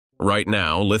Right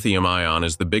now, lithium-ion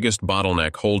is the biggest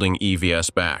bottleneck holding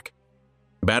EVs back.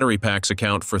 Battery packs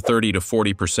account for 30 to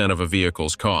 40% of a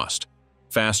vehicle's cost.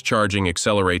 Fast charging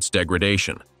accelerates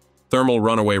degradation. Thermal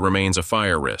runaway remains a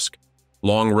fire risk.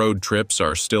 Long road trips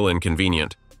are still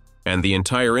inconvenient. And the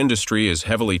entire industry is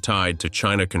heavily tied to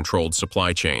China-controlled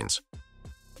supply chains.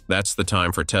 That's the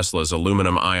time for Tesla's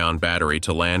aluminum-ion battery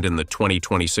to land in the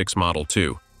 2026 Model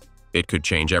 2. It could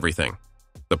change everything.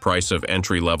 The price of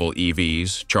entry-level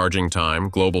EVs, charging time,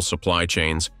 global supply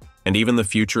chains, and even the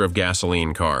future of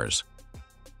gasoline cars.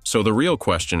 So the real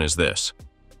question is this: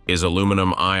 is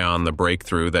aluminum-ion the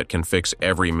breakthrough that can fix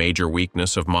every major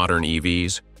weakness of modern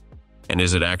EVs? And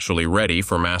is it actually ready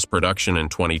for mass production in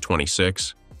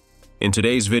 2026? In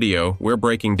today's video, we're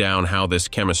breaking down how this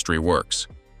chemistry works,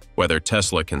 whether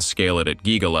Tesla can scale it at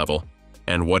giga level,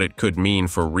 and what it could mean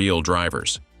for real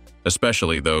drivers,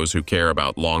 especially those who care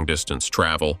about long-distance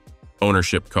travel,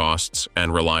 ownership costs,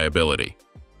 and reliability.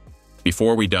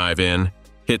 Before we dive in,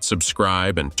 hit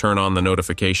subscribe and turn on the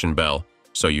notification bell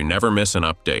so you never miss an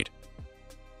update.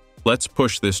 Let's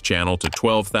push this channel to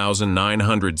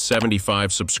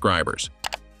 12,975 subscribers.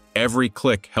 Every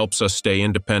click helps us stay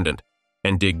independent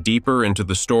and dig deeper into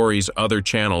the stories other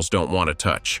channels don't want to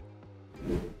touch.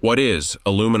 What is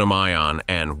aluminum-ion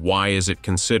and why is it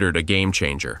considered a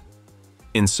game-changer?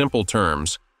 In simple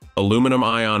terms,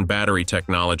 aluminum-ion battery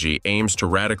technology aims to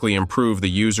radically improve the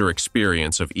user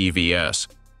experience of EVs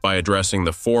by addressing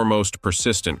the four most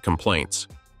persistent complaints: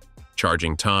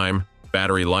 charging time,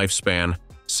 battery lifespan,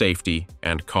 safety,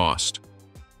 and cost.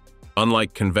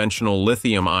 Unlike conventional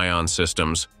lithium-ion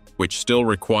systems, which still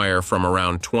require from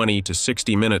around 20 to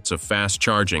 60 minutes of fast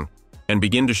charging and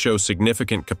begin to show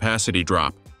significant capacity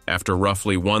drop after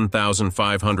roughly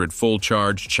 1,500 full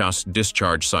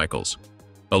charge-discharge cycles,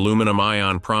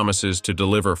 aluminum-ion promises to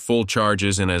deliver full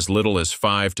charges in as little as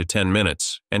 5 to 10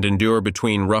 minutes and endure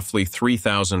between roughly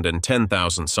 3,000 and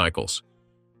 10,000 cycles.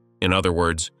 In other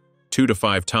words, 2 to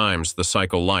 5 times the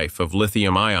cycle life of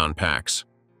lithium-ion packs.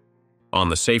 On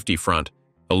the safety front,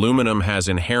 aluminum has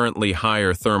inherently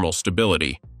higher thermal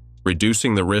stability,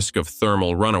 reducing the risk of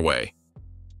thermal runaway,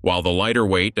 while the lighter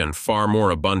weight and far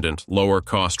more abundant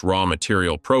lower-cost raw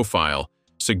material profile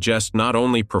suggest not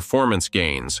only performance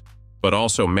gains, but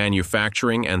also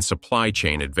manufacturing and supply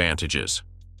chain advantages.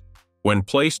 When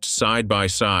placed side by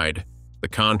side, the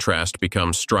contrast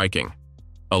becomes striking.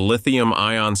 A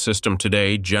lithium-ion system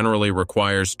today generally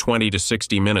requires 20 to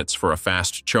 60 minutes for a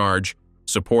fast charge,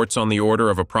 supports on the order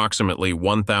of approximately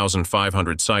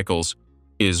 1,500 cycles,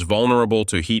 is vulnerable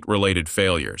to heat-related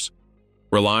failures,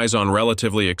 relies on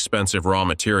relatively expensive raw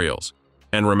materials,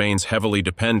 and remains heavily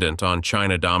dependent on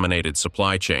China-dominated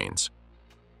supply chains.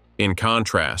 In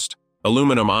contrast,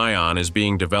 aluminum-ion is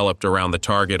being developed around the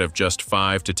target of just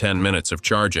 5 to 10 minutes of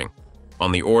charging,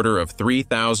 on the order of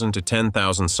 3,000 to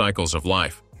 10,000 cycles of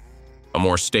life, a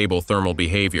more stable thermal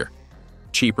behavior,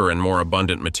 cheaper and more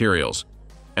abundant materials,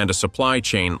 and a supply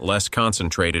chain less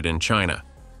concentrated in China.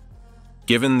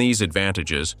 Given these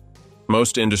advantages,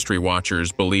 most industry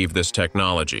watchers believe this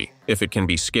technology, if it can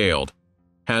be scaled,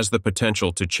 has the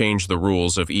potential to change the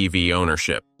rules of EV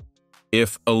ownership.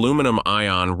 If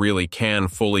aluminum-ion really can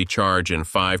fully charge in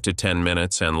 5 to 10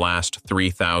 minutes and last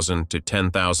 3,000 to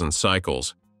 10,000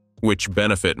 cycles, which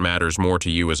benefit matters more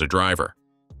to you as a driver?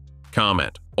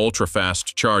 Comment,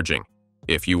 ultra-fast charging,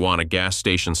 if you want a gas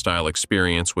station-style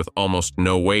experience with almost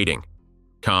no waiting.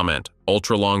 Comment,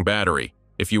 ultra-long battery,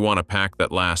 if you want a pack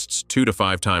that lasts 2 to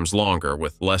 5 times longer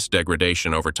with less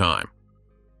degradation over time.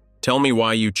 Tell me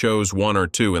why you chose one or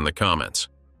two in the comments.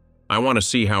 I want to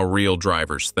see how real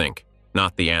drivers think,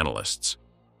 not the analysts.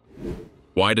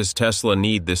 Why does Tesla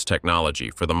need this technology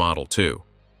for the Model 2?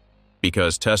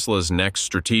 Because Tesla's next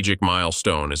strategic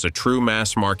milestone is a true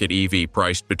mass-market EV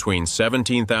priced between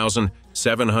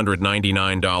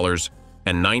 $17,799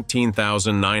 and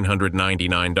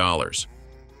 $19,999.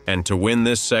 And to win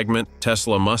this segment,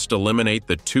 Tesla must eliminate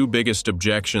the two biggest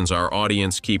objections our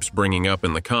audience keeps bringing up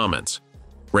in the comments: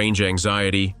 range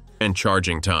anxiety and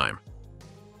charging time.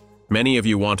 Many of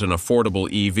you want an affordable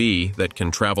EV that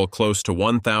can travel close to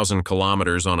 1,000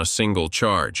 kilometers on a single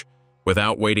charge,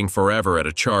 without waiting forever at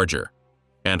a charger.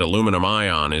 And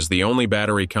aluminum-ion is the only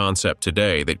battery concept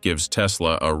today that gives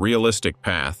Tesla a realistic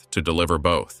path to deliver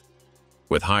both.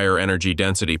 With higher energy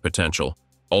density potential,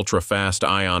 ultra-fast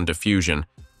ion diffusion,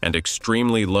 and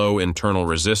extremely low internal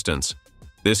resistance,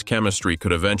 this chemistry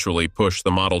could eventually push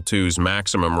the Model 2's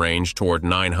maximum range toward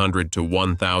 900 to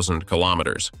 1,000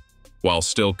 kilometers, while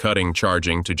still cutting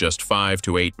charging to just 5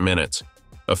 to 8 minutes,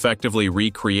 effectively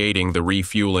recreating the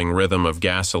refueling rhythm of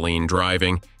gasoline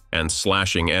driving and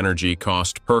slashing energy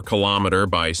cost per kilometer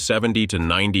by 70 to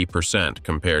 90%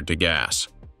 compared to gas.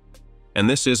 And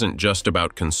this isn't just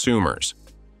about consumers.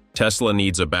 Tesla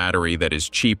needs a battery that is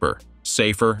cheaper,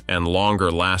 safer, and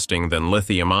longer lasting than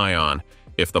lithium-ion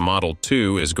if the Model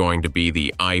 2 is going to be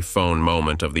the iPhone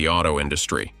moment of the auto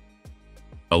industry.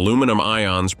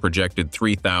 Aluminum-ion's projected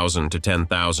 3,000 to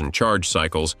 10,000 charge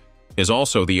cycles is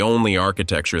also the only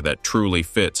architecture that truly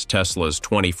fits Tesla's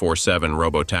 24/7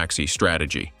 robotaxi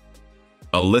strategy.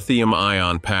 A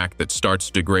lithium-ion pack that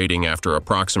starts degrading after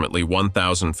approximately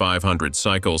 1,500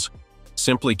 cycles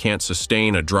simply can't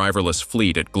sustain a driverless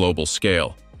fleet at global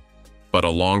scale. But a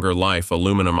longer life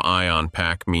aluminum-ion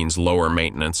pack means lower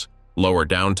maintenance, lower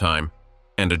downtime,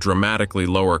 and a dramatically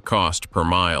lower cost per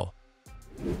mile.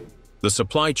 The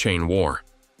supply chain war.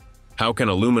 How can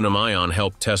aluminum-ion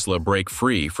help Tesla break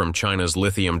free from China's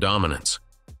lithium dominance?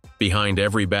 Behind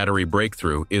every battery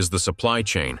breakthrough is the supply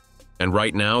chain, and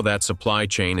right now that supply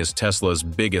chain is Tesla's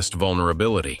biggest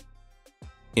vulnerability.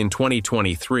 In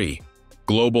 2023,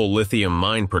 global lithium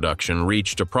mine production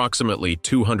reached approximately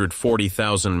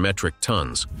 240,000 metric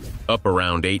tons, up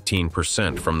around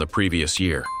 18% from the previous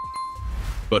year.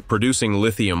 But producing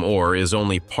lithium ore is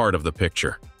only part of the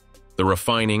picture. The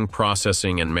refining,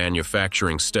 processing, and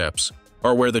manufacturing steps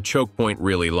are where the choke point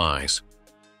really lies.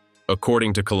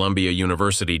 According to Columbia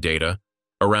University data,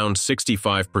 around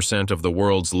 65% of the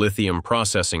world's lithium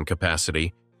processing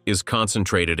capacity is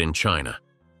concentrated in China.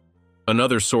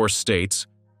 Another source states,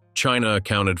 China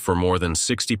accounted for more than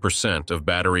 60% of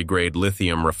battery-grade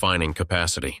lithium refining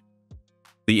capacity.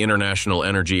 The International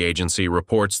Energy Agency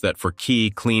reports that for key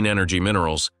clean energy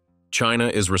minerals, China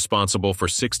is responsible for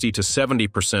 60 to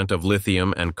 70% of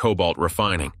lithium and cobalt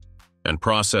refining, and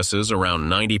processes around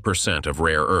 90% of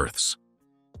rare earths.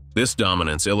 This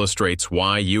dominance illustrates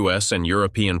why US and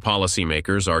European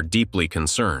policymakers are deeply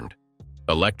concerned.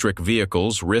 Electric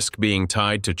vehicles risk being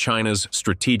tied to China's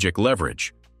strategic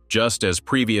leverage, just as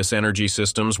previous energy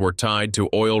systems were tied to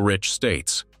oil-rich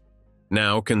states.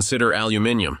 Now consider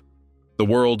aluminium. The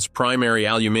world's primary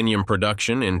aluminium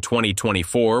production in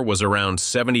 2024 was around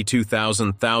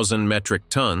 72,000 metric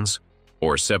tons,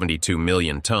 or 72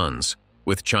 million tons,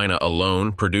 with China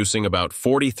alone producing about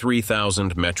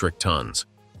 43,000 metric tons.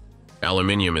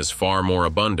 Aluminium is far more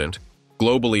abundant,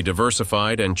 globally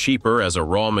diversified, and cheaper as a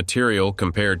raw material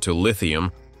compared to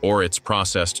lithium or its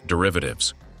processed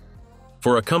derivatives.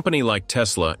 For a company like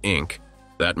Tesla, Inc.,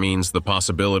 that means the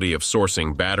possibility of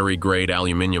sourcing battery-grade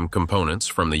aluminium components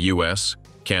from the US,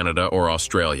 Canada, or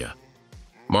Australia.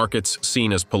 Markets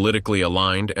seen as politically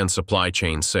aligned and supply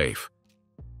chain safe.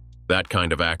 That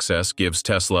kind of access gives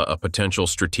Tesla a potential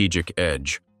strategic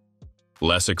edge.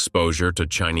 Less exposure to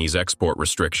Chinese export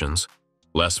restrictions,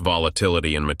 less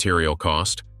volatility in material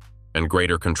cost, and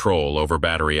greater control over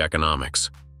battery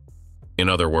economics. In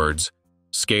other words,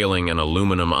 scaling an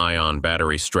aluminum-ion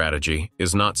battery strategy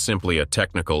is not simply a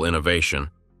technical innovation,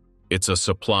 it's a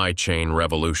supply chain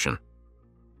revolution.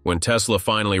 When Tesla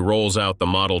finally rolls out the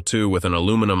Model 2 with an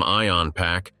aluminum-ion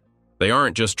pack, they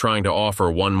aren't just trying to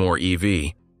offer one more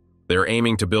EV. They're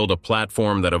aiming to build a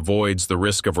platform that avoids the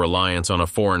risk of reliance on a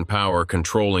foreign power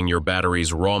controlling your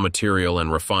battery's raw material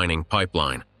and refining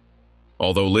pipeline.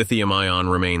 Although lithium-ion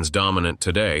remains dominant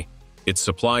today, its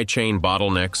supply chain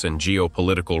bottlenecks and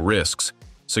geopolitical risks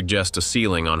suggest a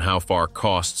ceiling on how far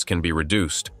costs can be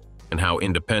reduced and how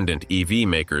independent EV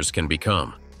makers can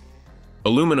become.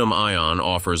 Aluminum-ion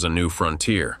offers a new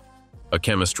frontier, a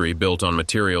chemistry built on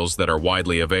materials that are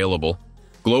widely available,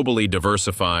 globally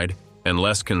diversified, and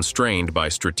less constrained by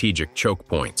strategic choke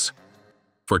points.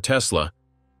 For Tesla,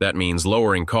 that means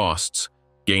lowering costs,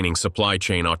 gaining supply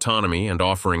chain autonomy, and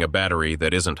offering a battery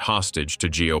that isn't hostage to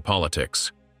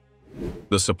geopolitics.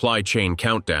 The supply chain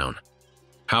countdown.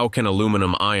 How can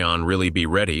aluminum-ion really be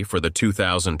ready for the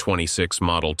 2026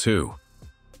 Model 2?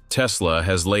 Tesla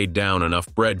has laid down enough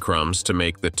breadcrumbs to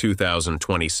make the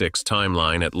 2026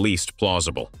 timeline at least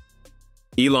plausible.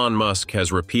 Elon Musk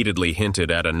has repeatedly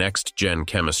hinted at a next-gen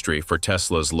chemistry for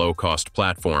Tesla's low-cost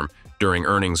platform during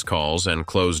earnings calls and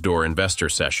closed-door investor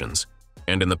sessions,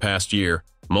 and in the past year,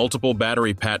 multiple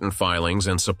battery patent filings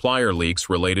and supplier leaks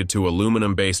related to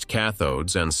aluminum-based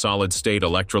cathodes and solid-state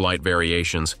electrolyte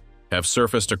variations have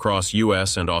surfaced across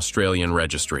US and Australian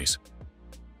registries.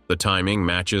 The timing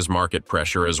matches market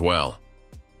pressure as well.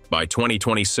 By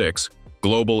 2026,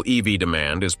 global EV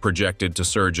demand is projected to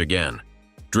surge again,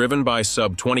 driven by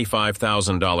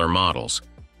sub-$25,000 models,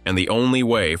 and the only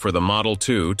way for the Model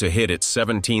 2 to hit its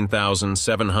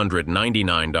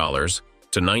 $17,799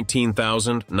 to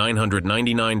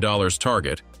 $19,999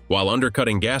 target while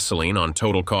undercutting gasoline on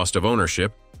total cost of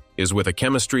ownership is with a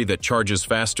chemistry that charges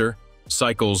faster,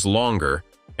 cycles longer,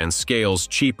 and scales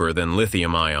cheaper than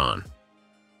lithium-ion.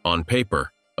 On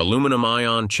paper,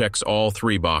 aluminum-ion checks all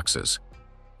three boxes,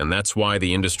 and that's why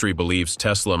the industry believes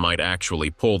Tesla might actually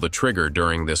pull the trigger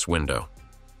during this window.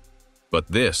 But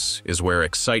this is where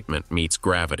excitement meets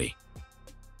gravity.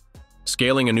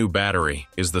 Scaling a new battery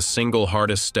is the single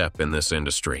hardest step in this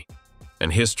industry,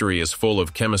 and history is full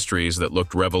of chemistries that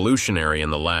looked revolutionary in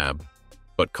the lab,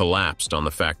 but collapsed on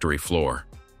the factory floor.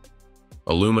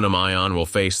 Aluminum-ion will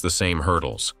face the same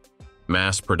hurdles.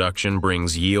 Mass production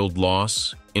brings yield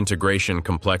loss, integration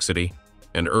complexity,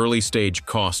 and early-stage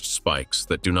cost spikes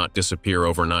that do not disappear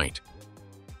overnight.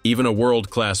 Even a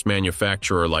world-class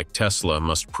manufacturer like Tesla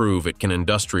must prove it can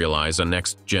industrialize a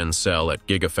next-gen cell at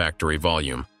gigafactory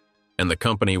volume, and the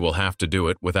company will have to do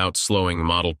it without slowing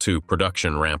Model 2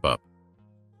 production ramp-up.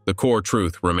 The core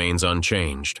truth remains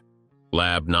unchanged.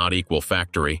 Lab not equal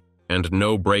factory, and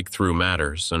no breakthrough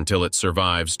matters until it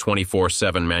survives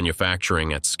 24/7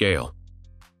 manufacturing at scale.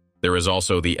 There is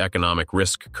also the economic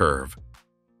risk curve.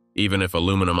 Even if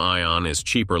aluminum-ion is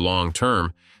cheaper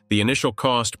long-term, the initial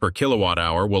cost per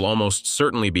kilowatt-hour will almost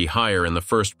certainly be higher in the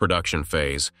first production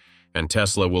phase, and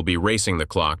Tesla will be racing the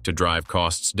clock to drive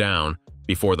costs down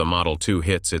before the Model 2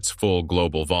 hits its full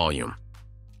global volume.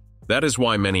 That is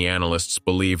why many analysts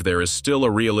believe there is still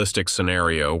a realistic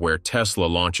scenario where Tesla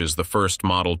launches the first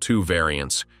Model 2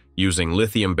 variants using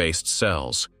lithium-based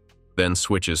cells, then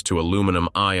switches to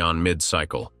aluminum-ion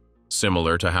mid-cycle,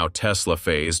 similar to how Tesla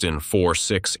phased in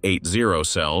 4680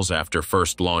 cells after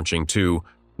first launching two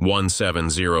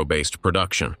 170-based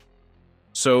production.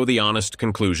 So the honest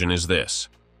conclusion is this: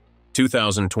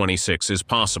 2026 is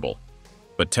possible,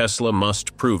 but Tesla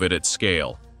must prove it at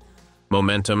scale.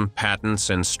 Momentum, patents,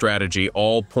 and strategy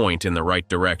all point in the right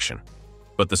direction,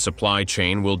 but the supply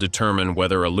chain will determine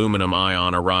whether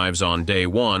aluminum-ion arrives on day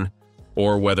one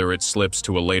or whether it slips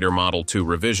to a later Model 2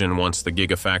 revision once the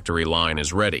Gigafactory line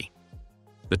is ready.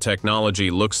 The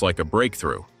technology looks like a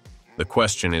breakthrough. The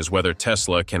question is whether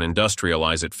Tesla can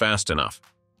industrialize it fast enough.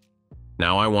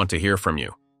 Now I want to hear from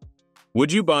you.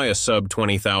 Would you buy a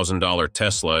sub-$20,000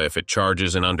 Tesla if it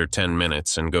charges in under 10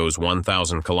 minutes and goes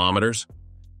 1,000 kilometers?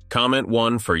 Comment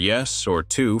 1 for yes or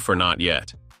 2 for not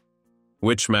yet.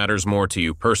 Which matters more to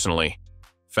you personally,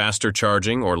 faster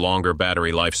charging or longer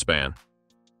battery lifespan?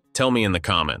 Tell me in the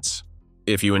comments.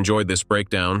 If you enjoyed this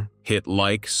breakdown, hit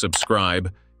like,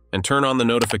 subscribe, and turn on the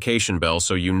notification bell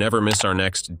so you never miss our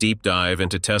next deep dive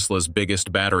into Tesla's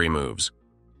biggest battery moves.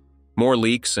 More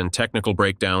leaks and technical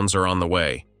breakdowns are on the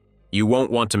way. You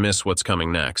won't want to miss what's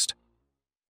coming next.